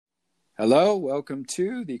Hello, welcome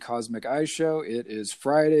to the Cosmic Eye Show. It is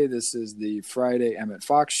Friday. This is the Friday Emmett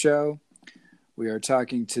Fox Show. We are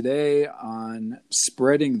talking today on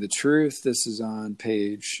spreading the truth. This is on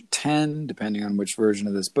page 10, depending on which version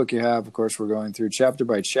of this book you have. Of course, we're going through chapter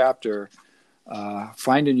by chapter.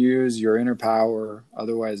 Find and Use Your Inner Power,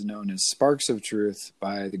 otherwise known as Sparks of Truth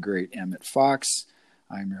by the great Emmett Fox.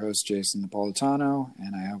 I'm your host, Jason Napolitano,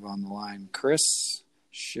 and I have on the line Chris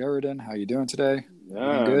Sheridan. How you doing today?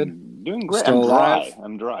 Doing good? Doing great. Still alive?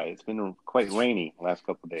 I'm dry. It's been quite rainy the last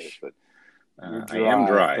couple of days, but I am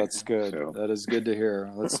dry. That's good. So. That is good to hear.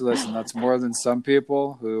 Let's listen. That's more than some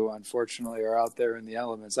people who unfortunately are out there in the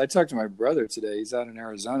elements. I talked to my brother today. He's out in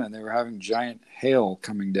Arizona, and they were having giant hail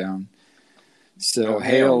coming down. So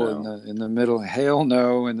hail in the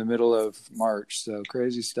middle of March. So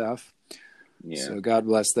crazy stuff. Yeah. So God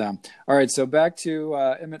bless them. All right, so back to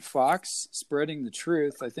Emmett Fox, spreading the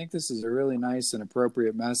truth. I think this is a really nice and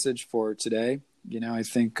appropriate message for today. You know, I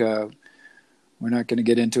think we're not going to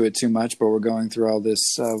get into it too much, but we're going through all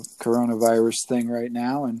this coronavirus thing right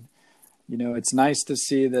now. And, you know, it's nice to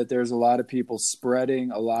see that there's a lot of people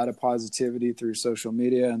spreading a lot of positivity through social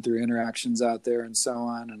media and through interactions out there and so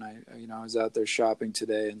on. And I was out there shopping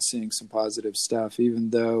today and seeing some positive stuff,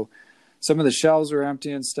 even though some of the shelves are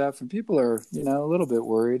empty and stuff, and people are, you know, a little bit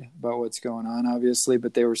worried about what's going on, obviously,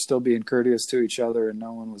 but they were still being courteous to each other, and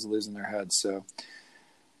no one was losing their heads. So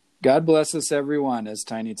God bless us, everyone, as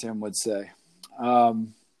Tiny Tim would say.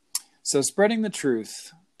 So spreading the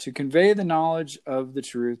truth, to convey the knowledge of the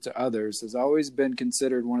truth to others, has always been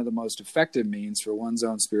considered one of the most effective means for one's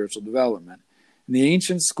own spiritual development. In the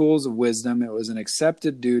ancient schools of wisdom, it was an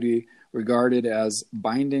accepted duty regarded as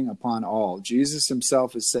binding upon all. Jesus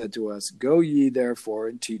himself has said to us, "Go ye therefore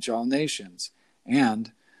and teach all nations."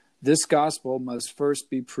 And this gospel must first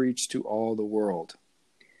be preached to all the world.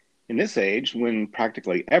 In this age, when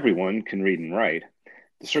practically everyone can read and write,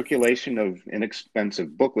 the circulation of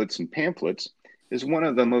inexpensive booklets and pamphlets is one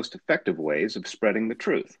of the most effective ways of spreading the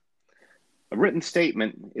truth. A written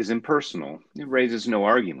statement is impersonal. It raises no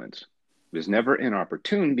arguments. It is never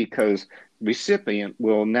inopportune because the recipient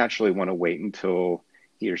will naturally want to wait until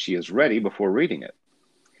he or she is ready before reading it.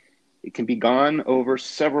 It can be gone over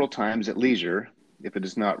several times at leisure if it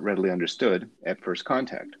is not readily understood at first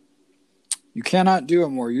contact. You cannot do a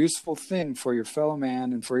more useful thing for your fellow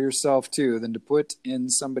man and for yourself too than to put in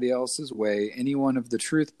somebody else's way any one of the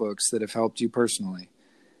truth books that have helped you personally.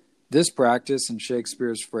 This practice, in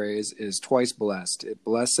Shakespeare's phrase, is twice blessed. It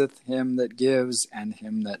blesseth him that gives and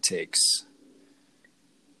him that takes.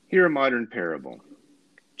 Hear a modern parable.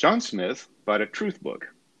 John Smith bought a truth book.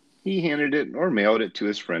 He handed it or mailed it to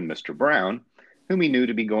his friend Mr. Brown, whom he knew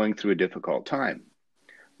to be going through a difficult time.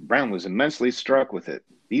 Brown was immensely struck with it.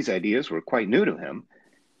 These ideas were quite new to him.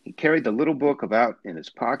 He carried the little book about in his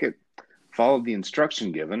pocket, followed the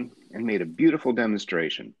instruction given, and made a beautiful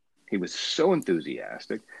demonstration. He was so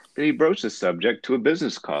enthusiastic that he broached the subject to a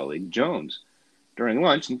business colleague, Jones, during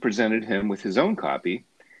lunch, and presented him with his own copy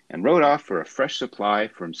and rode off for a fresh supply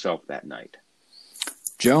for himself that night.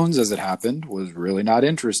 Jones, as it happened, was really not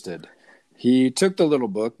interested. He took the little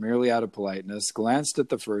book merely out of politeness, glanced at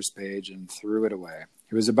the first page, and threw it away.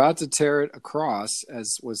 He was about to tear it across,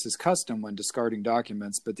 as was his custom when discarding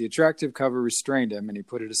documents, but the attractive cover restrained him, and he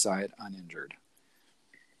put it aside uninjured.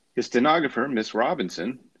 His stenographer, Miss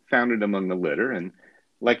Robinson, found it among the litter and,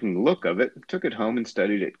 liking the look of it, took it home and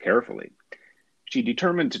studied it carefully. She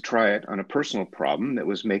determined to try it on a personal problem that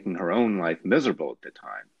was making her own life miserable at the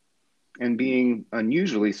time, and being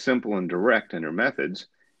unusually simple and direct in her methods,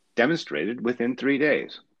 demonstrated within 3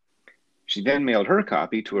 days. She then mailed her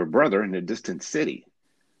copy to her brother in a distant city.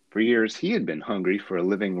 For years, he had been hungry for a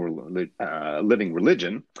living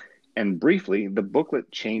religion, and briefly, the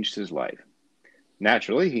booklet changed his life.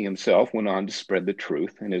 Naturally, he himself went on to spread the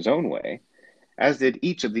truth in his own way, as did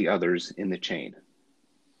each of the others in the chain.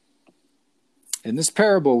 In this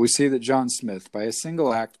parable, we see that John Smith, by a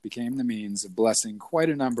single act, became the means of blessing quite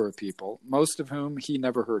a number of people, most of whom he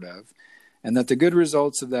never heard of, and that the good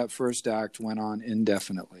results of that first act went on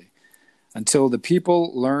indefinitely. Until the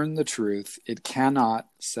people learn the truth, it cannot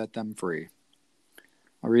set them free.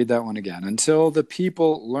 I'll read that one again. Until the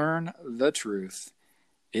people learn the truth,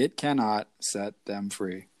 it cannot set them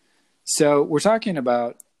free. So we're talking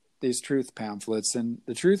about these truth pamphlets, and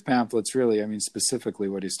the truth pamphlets really, I mean, specifically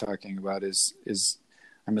what he's talking about is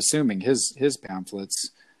I'm assuming his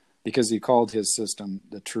pamphlets, because he called his system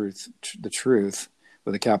the truth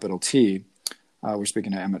with a capital T. We're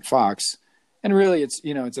speaking to Emmett Fox. And really, it's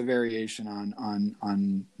a variation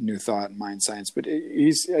on New Thought and Mind Science. But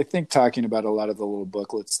he's, I think, talking about a lot of the little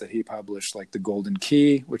booklets that he published, like the Golden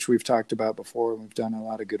Key, which we've talked about before. We've done a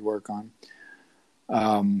lot of good work on.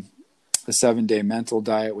 The 7-Day Mental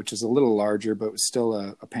Diet, which is a little larger, but was still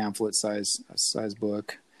a pamphlet size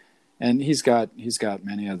book. And he's got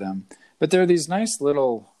many of them. But there are these nice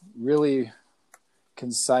little, really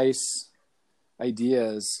concise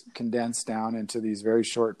ideas condensed down into these very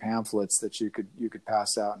short pamphlets that you could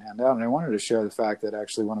pass out and hand out. And I wanted to share the fact that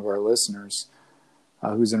actually one of our listeners,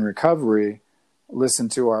 who's in recovery,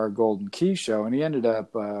 listened to our Golden Key show, and he ended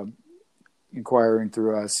up inquiring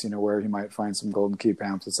through us, where he might find some Golden Key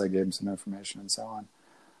pamphlets. I gave him some information and so on.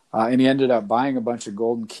 And he ended up buying a bunch of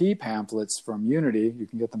Golden Key pamphlets from Unity. You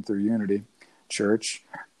can get them through Unity Church,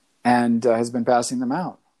 and has been passing them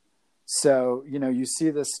out. So, you see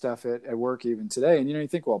this stuff at work even today, and, you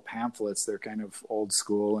think, well, pamphlets, they're kind of old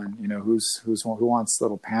school, and, who wants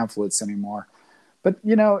little pamphlets anymore? But,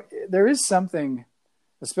 there is something,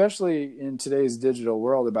 especially in today's digital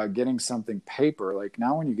world, about getting something paper. Like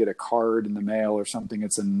now when you get a card in the mail or something,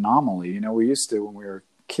 it's an anomaly. We used to, when we were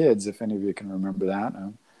kids, if any of you can remember that,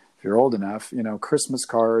 if you're old enough, Christmas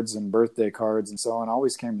cards and birthday cards and so on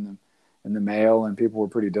always came in the mail, and people were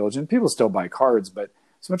pretty diligent. People still buy cards, but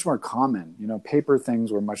it's much more common. Paper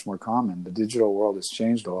things were much more common. The digital world has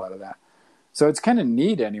changed a lot of that. So it's kind of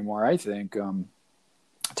neat anymore, I think,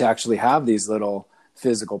 to actually have these little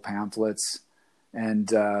physical pamphlets and,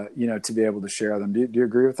 to be able to share them. Do you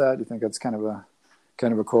agree with that? Do you think that's kind of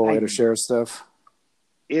a cool way to share stuff?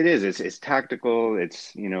 It is. It's tactical.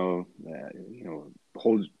 It's,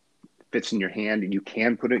 fits in your hand, and you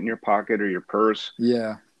can put it in your pocket or your purse.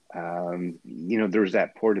 Yeah. There's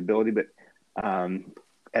that portability, but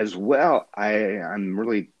as well, I'm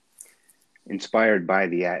really inspired by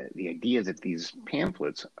the idea that these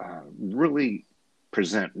pamphlets really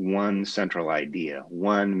present one central idea,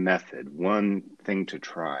 one method, one thing to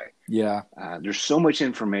try. Yeah. There's so much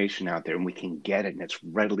information out there, and we can get it, and it's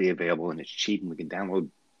readily available, and it's cheap, and we can download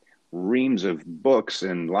reams of books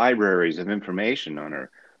and libraries of information on our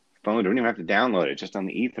phone. We don't even have to download it, just on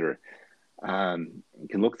the ether. You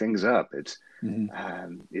can look things up. It's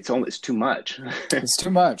too much. It's too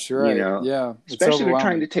much. You're right. Yeah. Especially they're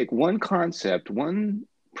trying to take one concept, one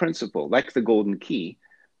principle, like the Golden Key.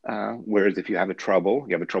 Whereas if you have a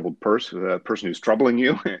troubled person who's troubling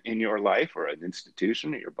you in your life, or an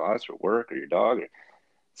institution, or your boss, or work, or your dog, or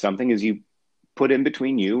something, is you put in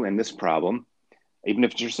between you and this problem, even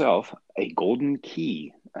if it's yourself, a golden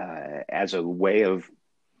key as a way of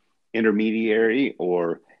intermediary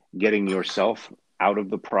or getting yourself out of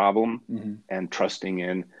the problem, and trusting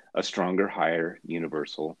in a stronger, higher,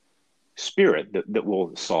 universal spirit that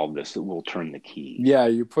will solve this, that will turn the key. Yeah,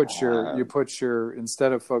 you put your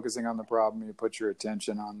instead of focusing on the problem, you put your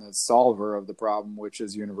attention on the solver of the problem, which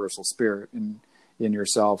is universal spirit in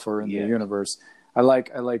yourself or in the universe. I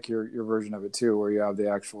like your version of it too, where you have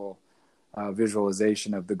the actual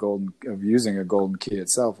visualization of using a golden key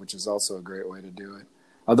itself, which is also a great way to do it.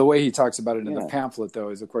 The way he talks about it in the pamphlet, though,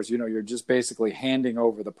 is, of course, you're just basically handing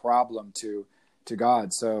over the problem to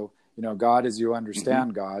God. So, God as you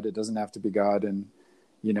understand God. It doesn't have to be God in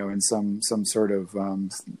some sort of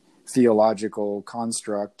theological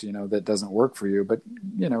construct, that doesn't work for you. But,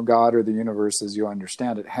 God or the universe as you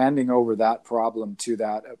understand it, handing over that problem to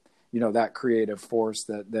that, that creative force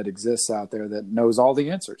that exists out there that knows all the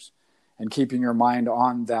answers, and keeping your mind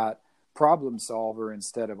on that problem solver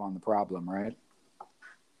instead of on the problem, right?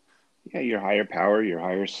 Yeah, your higher power, your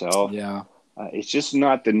higher self. Yeah. It's just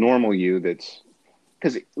not the normal you that's...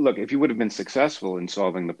 Because, look, if you would have been successful in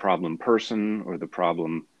solving the problem person, or the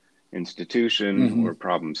problem institution, or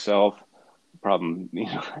problem self, problem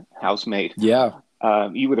housemate, you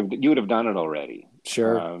would have done it already.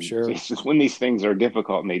 Sure. It's just when these things are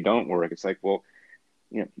difficult and they don't work, it's like, well,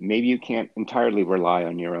 maybe you can't entirely rely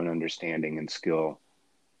on your own understanding and skill.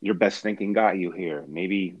 Your best thinking got you here.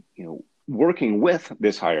 Maybe working with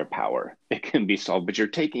this higher power, it can be solved, but you're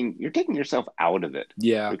taking yourself out of it.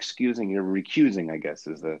 Yeah. You're recusing, I guess,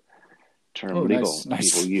 is the term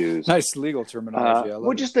people use. Nice legal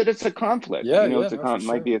terminology. Just that it's a conflict. It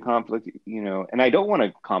might be a conflict, and I don't want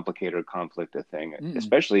to complicate or conflict a thing,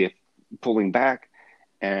 especially if pulling back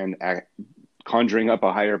and conjuring up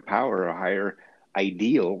a higher power, a higher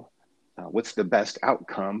ideal. What's the best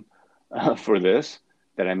outcome for this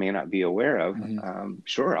that I may not be aware of?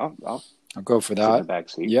 Sure, I'll go for that. In the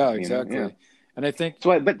backseat, yeah, exactly. And I think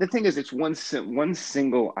so. But the thing is, it's one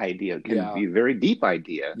single idea. It can be a very deep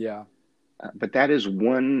idea. Yeah. But that is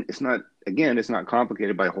one. It's not again, it's not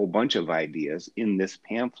complicated by a whole bunch of ideas in this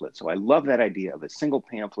pamphlet. So I love that idea of a single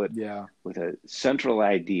pamphlet Yeah. with a central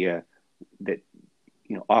idea that,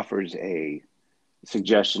 offers a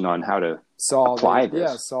suggestion on how to apply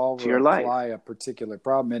this solve to or your life. apply a particular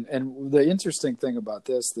problem. And the interesting thing about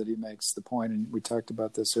this, that he makes the point, and we talked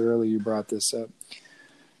about this earlier, you brought this up.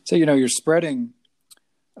 So, you're spreading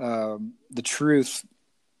the truth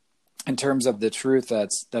in terms of the truth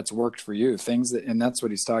that's worked for you, and that's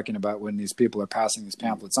what he's talking about when these people are passing these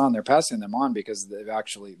pamphlets on. They're passing them on because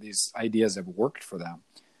these ideas have worked for them.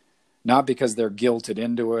 Not because they're guilted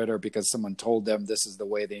into it or because someone told them this is the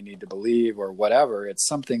way they need to believe or whatever. It's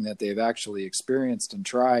something that they've actually experienced and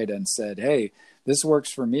tried and said, hey, this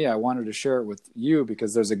works for me. I wanted to share it with you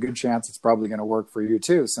because there's a good chance it's probably going to work for you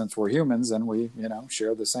too, since we're humans and we,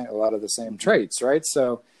 share a lot of the same traits, right?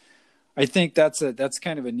 So I think that's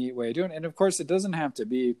kind of a neat way of doing it. And of course, it doesn't have to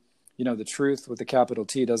be, the truth with a capital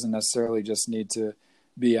T doesn't necessarily just need to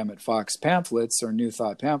be Emmett Fox pamphlets or New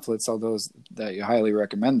Thought pamphlets, although that you highly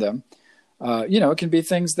recommend them. It can be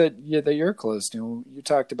things that you're close to. You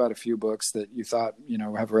talked about a few books that you thought,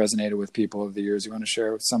 have resonated with people over the years. You want to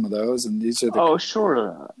share some of those? And these are Oh,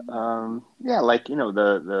 sure. Like,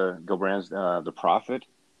 the Gilbrand's The Prophet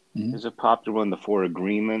is a popular one, The Four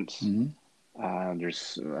Agreements.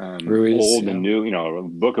 There's Ruiz, old and new, a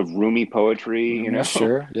book of Rumi poetry,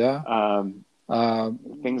 Sure, yeah.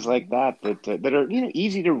 Things like that are,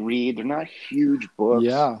 easy to read. They're not huge books.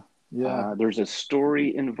 Yeah. There's a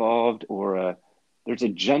story involved, or there's a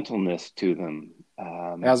gentleness to them.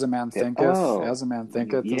 As a Man Thinketh. As a Man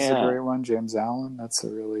Thinketh is a great one. James Allen, that's a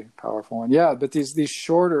really powerful one. Yeah, but these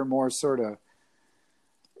shorter, more sort of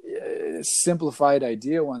simplified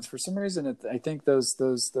idea ones, for some reason, I think those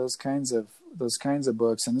kinds of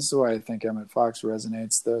books, and this is why I think Emmett Fox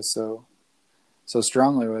resonates so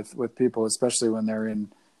strongly with people, especially when they're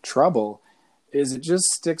in trouble, is it just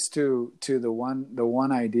sticks to the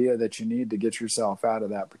one idea that you need to get yourself out of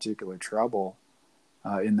that particular trouble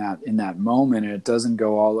in that moment, and it doesn't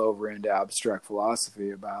go all over into abstract philosophy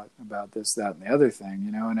about this, that, and the other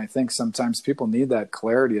thing, And I think sometimes people need that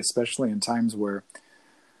clarity, especially in times where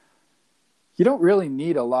you don't really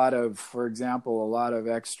need for example, a lot of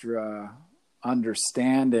extra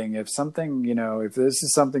understanding. If something, if this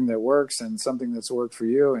is something that works and something that's worked for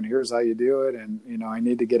you, and here's how you do it, and I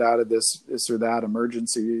need to get out of this or that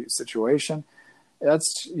emergency situation,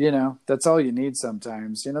 that's all you need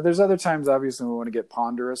sometimes. There's other times, obviously, we want to get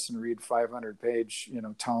ponderous and read 500-page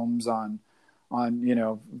tomes on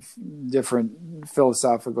different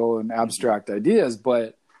philosophical and abstract ideas,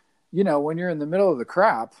 but when you're in the middle of the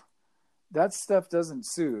crap, that stuff doesn't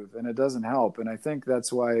soothe and it doesn't help. And I think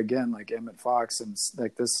that's why, again, like Emmett Fox and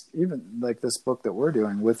like this, even like this book that we're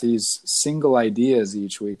doing with these single ideas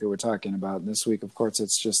each week that we're talking about. And this week, of course,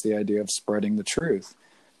 it's just the idea of spreading the truth.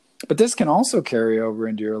 But this can also carry over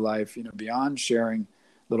into your life, beyond sharing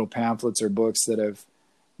little pamphlets or books that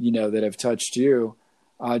have touched you,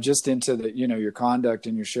 just into your conduct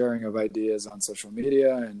and your sharing of ideas on social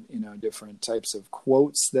media, and different types of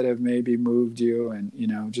quotes that have maybe moved you, and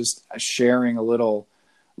just sharing a little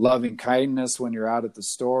loving kindness when you're out at the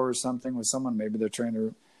store or something with someone. Maybe they're trying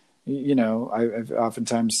to, I've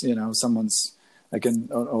oftentimes someone's like an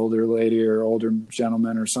older lady or older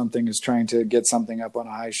gentleman or something is trying to get something up on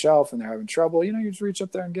a high shelf and they're having trouble. You just reach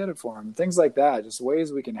up there and get it for them. Things like that. Just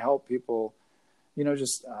ways we can help people.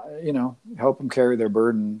 Help them carry their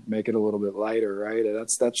burden, make it a little bit lighter, right?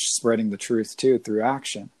 That's spreading the truth too through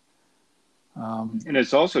action. And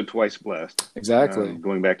it's also twice blessed. Exactly.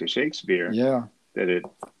 Going back to Shakespeare, that it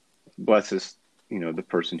blesses, the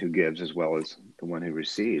person who gives as well as the one who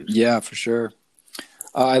receives. Yeah, for sure.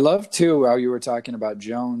 I love too how you were talking about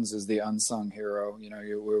Jones as the unsung hero.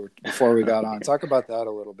 Before we got on, talk about that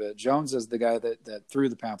a little bit. Jones is the guy that threw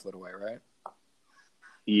the pamphlet away, right?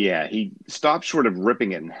 Yeah, he stopped short of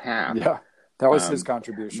ripping it in half. Yeah, that was his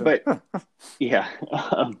contribution. But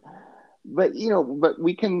but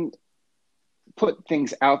we can put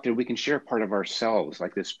things out there. We can share part of ourselves,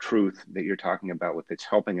 like this truth that you're talking about, with it's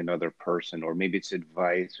helping another person, or maybe it's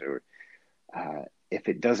advice, or if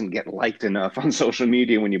it doesn't get liked enough on social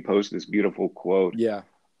media when you post this beautiful quote. Yeah.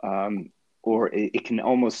 Or it can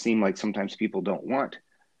almost seem like sometimes people don't want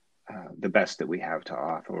the best that we have to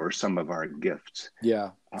offer, or some of our gifts.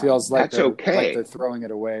 Yeah, feels like that's okay. Like they're throwing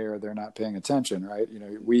it away, or they're not paying attention, right?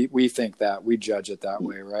 We think that, we judge it that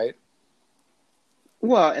way, right?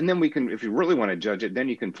 Well, and then we can, if you really want to judge it, then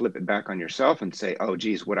you can flip it back on yourself and say, "Oh,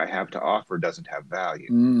 geez, what I have to offer doesn't have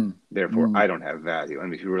value. Therefore, I don't have value." I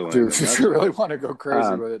mean, if you really want to go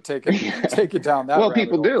crazy with it, take it down that. Well,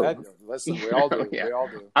 people do. Listen, we all do. Yeah. We all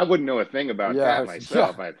do. I wouldn't know a thing about that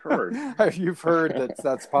myself. I've heard. You've heard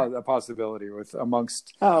that's a possibility with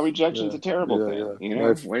amongst. Oh, rejection's a terrible thing. Yeah. You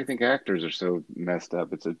know, why do you think actors are so messed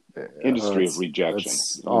up? It's an industry of rejection.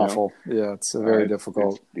 It's awful. Yeah, it's very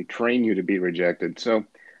difficult. They train you to be rejected. So,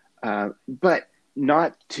 but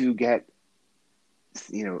not to get,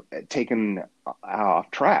 taken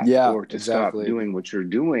off track or to stop doing what you're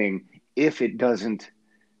doing if it doesn't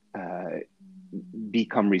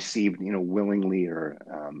become received, willingly or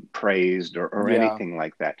praised or anything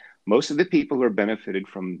like that. Most of the people who are benefited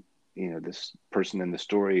from, this person in the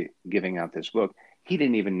story giving out this book, he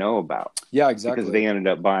didn't even know about. Yeah, exactly. Because they ended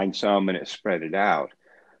up buying some and it spread out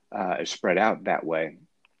that way.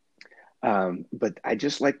 But I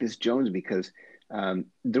just like this Jones because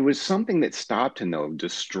there was something that stopped him though,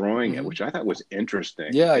 destroying it, which I thought was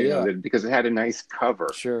interesting. Yeah. Because it had a nice cover.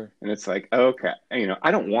 Sure. And it's like, okay,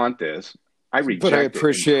 I don't want this. I reject but I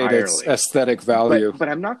appreciate its aesthetic value. But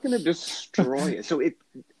I'm not going to destroy it.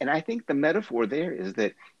 And I think the metaphor there is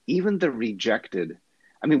that even the rejected,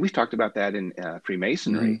 we've talked about that in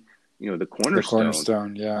Freemasonry, the cornerstone. The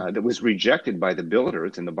cornerstone, yeah. That was rejected by the builder.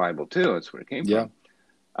 It's in the Bible too. That's where it came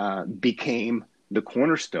from. Became the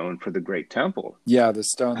cornerstone for the great temple. Yeah, the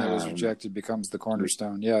stone that was rejected becomes the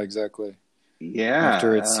cornerstone. Yeah, exactly. Yeah.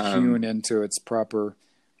 After it's hewn into its proper.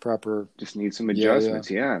 Just needs some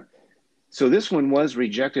adjustments, yeah. So this one was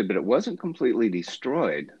rejected, but it wasn't completely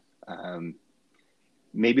destroyed.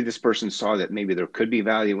 Maybe this person saw that maybe there could be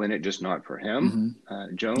value in it, just not for him,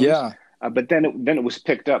 Jones. Yeah. But then it was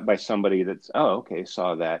picked up by somebody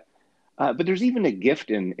saw that. But there's even a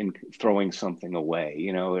gift in throwing something away,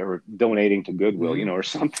 or donating to Goodwill, or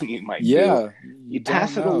something you might do. You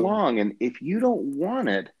pass it along, and if you don't want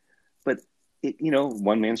it, but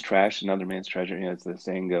one man's trash, another man's treasure, as the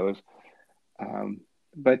saying goes.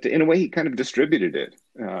 But in a way, he kind of distributed it.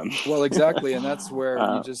 Well, exactly, and that's where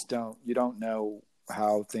you don't know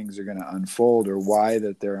how things are going to unfold or why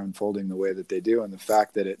that they're unfolding the way that they do, and the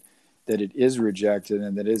fact that it is rejected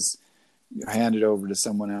and that is handed over to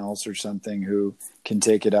someone else or something who can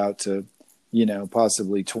take it out to,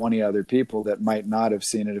 possibly 20 other people that might not have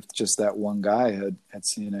seen it if just that one guy had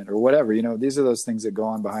seen it or whatever. These are those things that go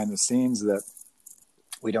on behind the scenes that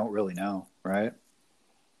we don't really know, right?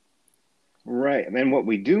 Right. And then what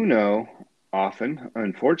we do know often,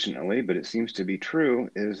 unfortunately, but it seems to be true,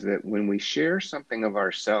 is that when we share something of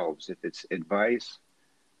ourselves, if it's advice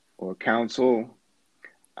or counsel,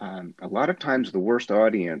 a lot of times the worst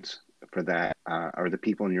audience for that are the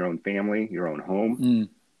people in your own family, your own home,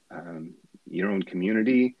 your own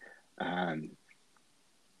community,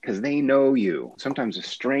 because they know you. Sometimes a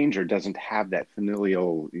stranger doesn't have that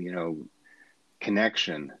familial,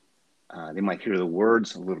 connection. They might hear the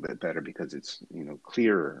words a little bit better because it's,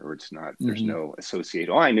 clearer, or it's not, there's no associate.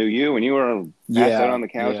 Oh, I knew you and you were passed out on the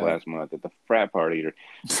couch last month at the frat party. Or,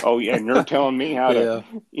 and you're telling me how to,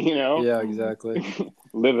 Yeah, exactly.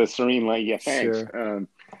 live a serene life. Yeah, thanks. Sure.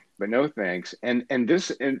 But no thanks. And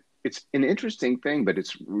it's an interesting thing, but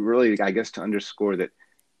it's really, I guess, to underscore that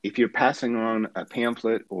if you're passing on a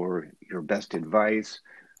pamphlet or your best advice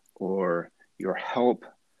or your help,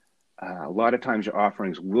 a lot of times your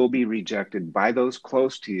offerings will be rejected by those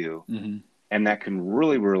close to you, and that can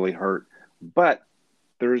really, really hurt. But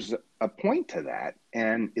there's a point to that,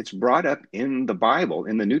 and it's brought up in the Bible,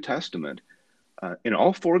 in the New Testament, in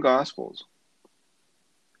all four Gospels,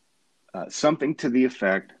 something to the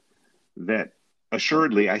effect that,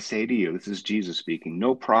 assuredly, I say to you, this is Jesus speaking,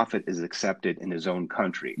 no prophet is accepted in his own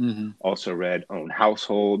country. Also read own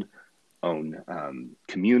household, own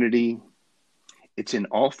community. It's in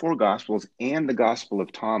all four Gospels and the Gospel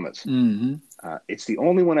of Thomas. It's the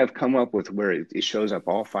only one I've come up with where it shows up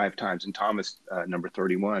all 5 times. In Thomas, number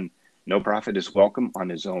 31, no prophet is welcome on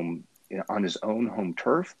his own home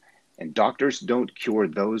turf, and doctors don't cure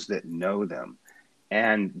those that know them.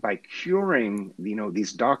 And by curing,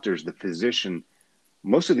 these doctors, the physician,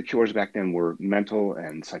 most of the cures back then were mental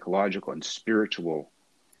and psychological and spiritual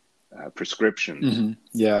prescriptions.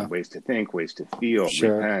 Ways to think, ways to feel,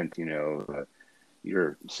 repent,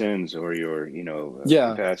 your sins or your,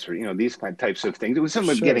 confess, or, these types of things. It was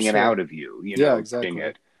someone getting it out of you, exactly.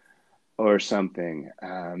 it or something.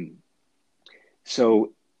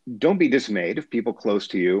 So don't be dismayed if people close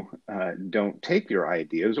to you don't take your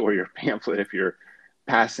ideas or your pamphlet if you're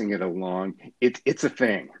passing it along. It's a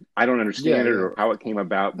thing. I don't understand it or how it came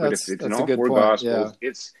about, but if it's in all four Gospels,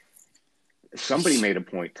 it's somebody made a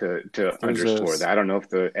point to underscore that. I don't know if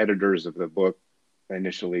the editors of the book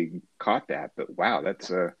initially caught that, but wow, it's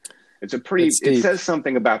a pretty, it says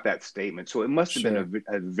something about that statement. So it must have been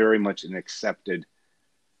a very much an accepted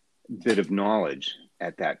bit of knowledge.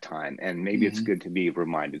 at that time, and maybe it's Mm-hmm. good to be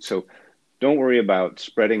reminded. So don't worry about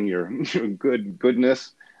spreading your, your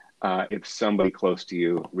goodness. If somebody close to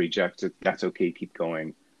you rejects it, that's okay. Keep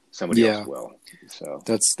going. Somebody else Yeah. will. So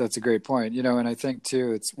That's a great point. You know, and I think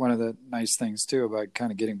too, it's one of the nice things too about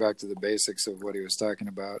kind of getting back to the basics of what he was talking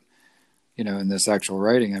about, you know, in this actual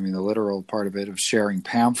writing. I mean, the literal part of it of sharing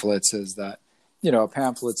pamphlets is that, you know, a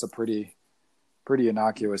pamphlet's a pretty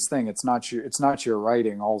innocuous thing. It's not your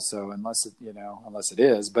writing also, unless it, you know, unless it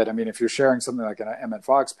is. But I mean, if you're sharing something like an Emmett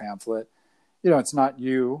Fox pamphlet, you know, it's not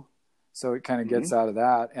you. So it kind of gets out of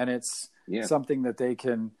that. And it's something that they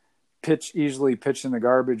can easily pitch in the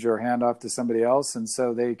garbage or hand off to somebody else. And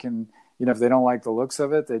so they can, you know, if they don't like the looks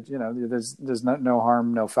of it, that, you know, there's no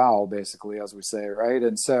harm, no foul, basically, as we say. Right.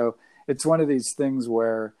 And so it's one of these things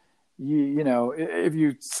where you know, if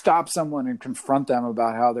you stop someone and confront them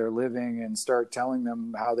about how they're living and start telling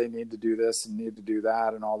them how they need to do this and need to do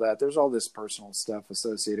that and all that, there's all this personal stuff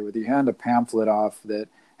associated with it. You hand a pamphlet off that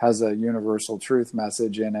has a universal truth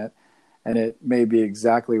message in it, and it may be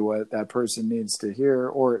exactly what that person needs to hear,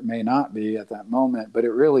 or it may not be at that moment, but it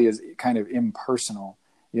really is kind of impersonal.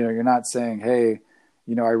 You know, you're not saying, hey,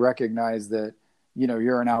 you know, I recognize that, you know,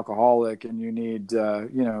 you're an alcoholic and you need, you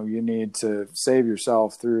know, you need to save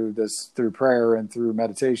yourself through prayer and through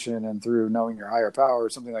meditation and through knowing your higher power or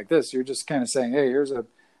something like this. You're just kind of saying, hey, here's a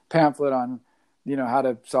pamphlet on, you know, how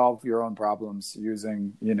to solve your own problems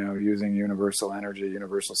using universal energy,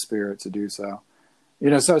 universal spirit to do so. You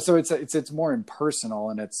know, so it's more impersonal,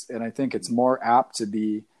 and I think it's more apt to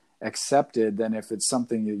be accepted than if it's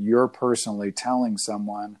something that you're personally telling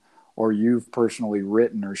someone or you've personally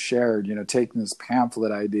written or shared. You know, taking this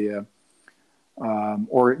pamphlet idea,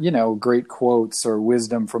 or, you know, great quotes or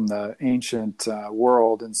wisdom from the ancient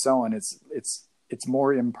world and so on. It's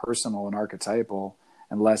more impersonal and archetypal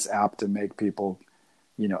and less apt to make people,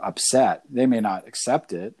 you know, upset. They may not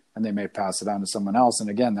accept it, and they may pass it on to someone else. And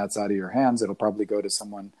again, that's out of your hands. It'll probably go to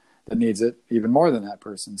someone that needs it even more than that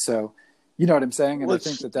person. So, you know what I'm saying? And well, I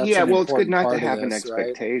think that's it's good not to have an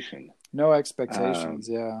expectation. Right? No expectations.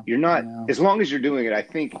 You're not, as long as you're doing it, I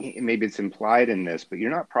think maybe it's implied in this, but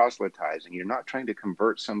you're not proselytizing. You're not trying to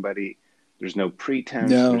convert somebody. There's no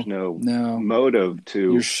pretense. There's no motive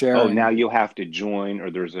to, oh, now you'll have to join,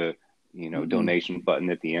 or there's a, you know, donation button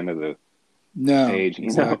at the end of the page,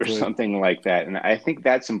 you know, or something like that. And I think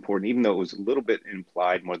that's important, even though it was a little bit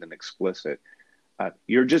implied more than explicit.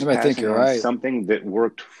 You're just passing on something that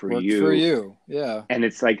worked for you. Yeah. And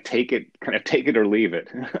it's like, take it or leave it.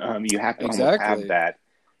 You have to almost have that.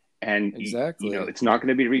 And you know, it's not going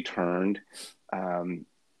to be returned.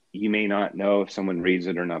 You may not know if someone reads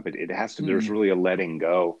it or not, but it has to, there's really a letting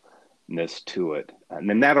go-ness to it. And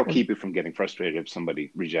then that'll keep you from getting frustrated if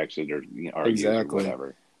somebody rejects it or, you know, argues or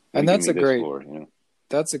whatever. And that's a great,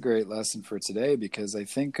 that's a great lesson for today, because I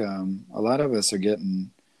think a lot of us are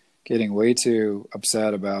getting way too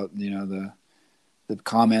upset about, you know, the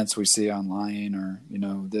comments we see online, or, you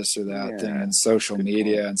know, this or that thing in social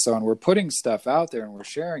media and so on. We're putting stuff out there and we're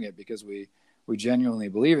sharing it because we genuinely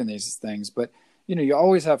believe in these things. But, you know, you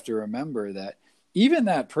always have to remember that even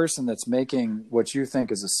that person that's making what you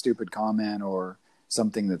think is a stupid comment or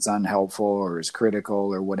something that's unhelpful or is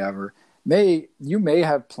critical or whatever, you may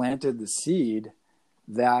have planted the seed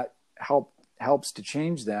that helps to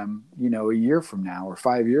change them, you know, a year from now or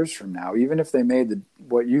 5 years from now. Even if they made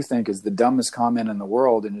what you think is the dumbest comment in the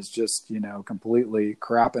world and is just, you know, completely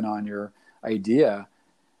crapping on your idea,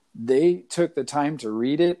 they took the time to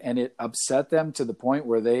read it and it upset them to the point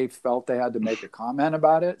where they felt they had to make a comment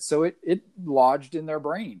about it. So it lodged in their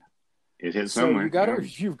brain. It hit somewhere.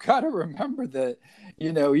 You've got to remember that,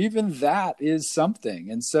 you know, even that is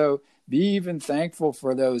something. And so be even thankful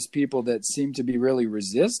for those people that seem to be really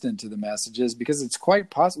resistant to the messages, because it's quite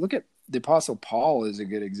possible. Look at the Apostle Paul is a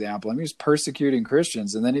good example. I mean, he was persecuting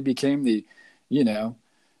Christians, and then he became the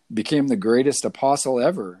greatest apostle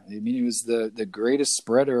ever. I mean, he was the greatest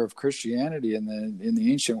spreader of Christianity in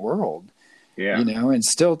the ancient world. Yeah. You know, and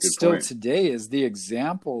still today is the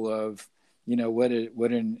example of, you know, what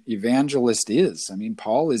an evangelist is. I mean,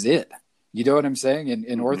 Paul is it. You know what I'm saying?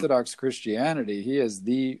 In Orthodox Christianity, he is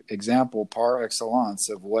the example par excellence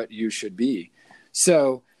of what you should be.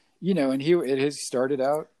 So, you know, and he started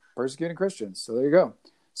out persecuting Christians. So there you go.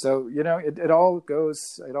 So, you know, it all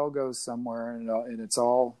goes somewhere, and it's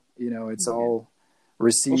all, you know, it's all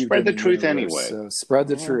received. Well, spread the truth anyway. So spread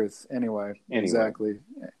the truth anyway. Exactly.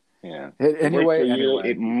 Yeah. Anyway,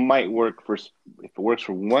 it might work if it works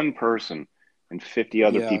for one person and 50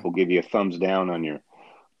 other people give you a thumbs down on your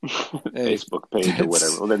Facebook page or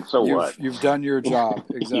whatever. Well, then what? You've done your job.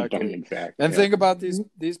 Exactly. Exactly. And think about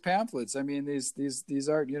these pamphlets. I mean, these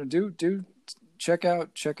are, you know, do check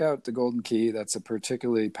out The Golden Key. That's a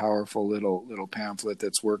particularly powerful little pamphlet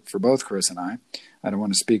that's worked for both Chris and I. I don't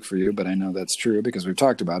want to speak for you, but I know that's true because we've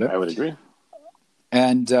talked about it. I would agree.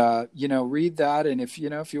 And read that, and if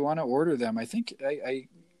you want to order them, I think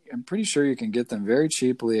I'm pretty sure you can get them very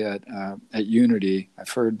cheaply at Unity. I've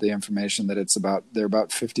heard the information that they're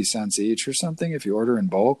about 50 cents each or something if you order in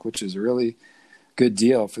bulk, which is a really good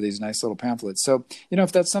deal for these nice little pamphlets. So,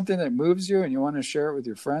 if that's something that moves you and you want to share it with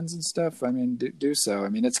your friends and stuff, I mean, do so. I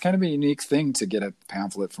mean, it's kind of a unique thing to get a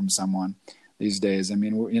pamphlet from someone these days. I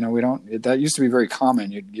mean, that used to be very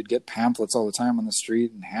common. You'd get pamphlets all the time on the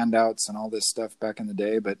street and handouts and all this stuff back in the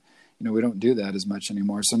day, but, we don't do that as much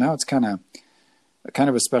anymore. So now it's kind of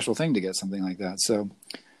a special thing to get something like that. So,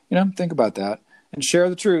 think about that and share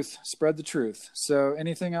the truth, spread the truth. So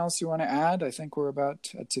anything else you want to add? I think we're about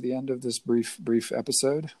to the end of this brief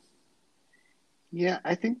episode. Yeah,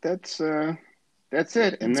 I think that's it. And that's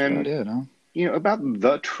then, about it, huh? About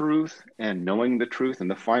the truth and knowing the truth.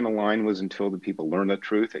 And the final line was, until the people learn the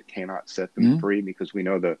truth, it cannot set them free, because we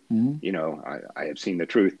know I have seen the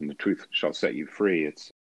truth, and the truth shall set you free.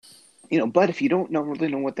 It's, but if you don't really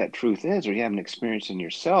know what that truth is, or you haven't experienced it in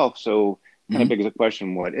yourself, so kind of begs the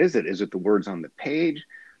question, what is it? Is it the words on the page,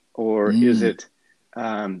 or is it,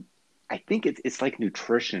 I think it's like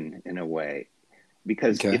nutrition in a way,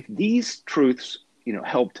 because if these truths,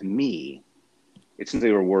 helped me, it's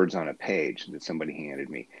they were words on a page that somebody handed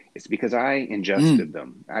me. It's because I ingested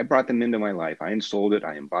them. I brought them into my life. I ensouled it.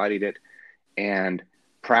 I embodied it and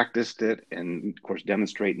practiced it. And of course,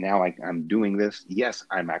 demonstrate now I'm doing this. Yes,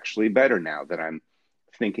 I'm actually better now that I'm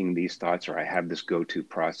thinking these thoughts, or I have this go-to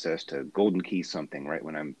process to golden key something right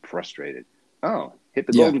when I'm frustrated. Oh, hit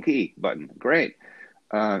the golden key button. Great.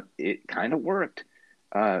 It kind of worked.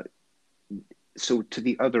 So to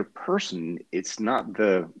the other person, it's not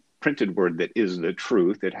the printed word that is the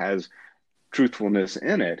truth. It has truthfulness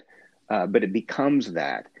in it, but it becomes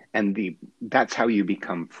that. And that's how you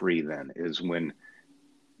become free then, is when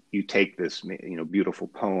you take this, beautiful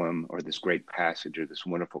poem, or this great passage, or this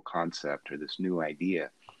wonderful concept, or this new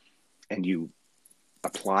idea, and you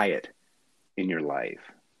apply it in your life.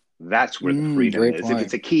 That's where the freedom is. Point. If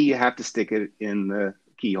it's a key, you have to stick it in the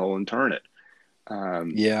keyhole and turn it.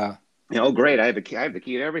 Great. I have the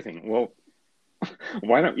key to everything. Well,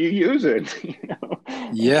 why don't you use it?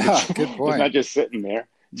 Yeah, good point. It's not just sitting there.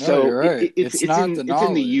 No, so you're right. It's not the knowledge. It's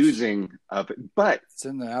in the using of it, but it's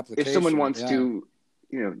in the application. If someone wants to,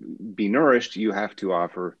 be nourished, you have to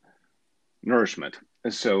offer nourishment.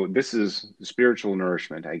 So this is spiritual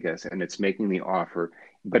nourishment, I guess, and it's making the offer,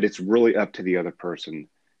 but it's really up to the other person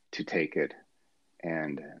to take it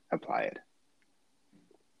and apply it.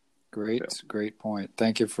 Great point.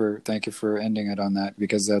 Thank you for ending it on that,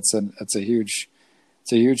 because that's a huge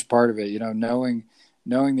part of it. Knowing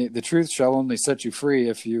the truth shall only set you free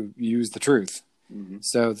if you use the truth. Mm-hmm.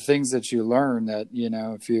 So the things that you learn, that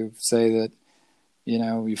if you say that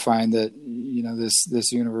you find that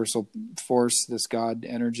this universal force, this God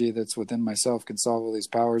energy that's within myself can solve all these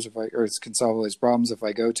powers can solve all these problems if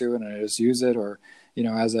I go to it and I just use it, or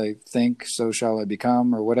as I think, so shall I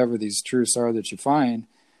become, or whatever these truths are that you find.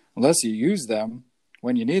 Unless you use them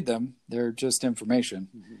when you need them, they're just information.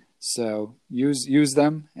 Mm-hmm. So use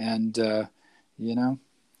them and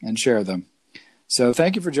and share them. So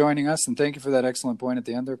thank you for joining us, and thank you for that excellent point at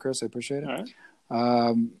the end there, Chris. I appreciate it. All right.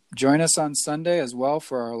 Join us on Sunday as well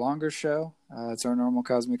for our longer show. It's our normal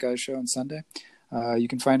Cosmic Eye show on Sunday. You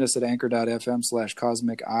can find us at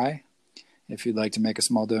anchor.fm/Cosmic Eye if you'd like to make a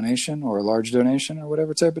small donation, or a large donation, or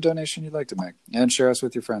whatever type of donation you'd like to make. And share us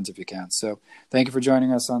with your friends if you can. So thank you for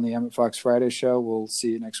joining us on the Emmett Fox Friday show. We'll see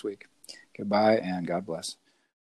you next week. Goodbye, and God bless.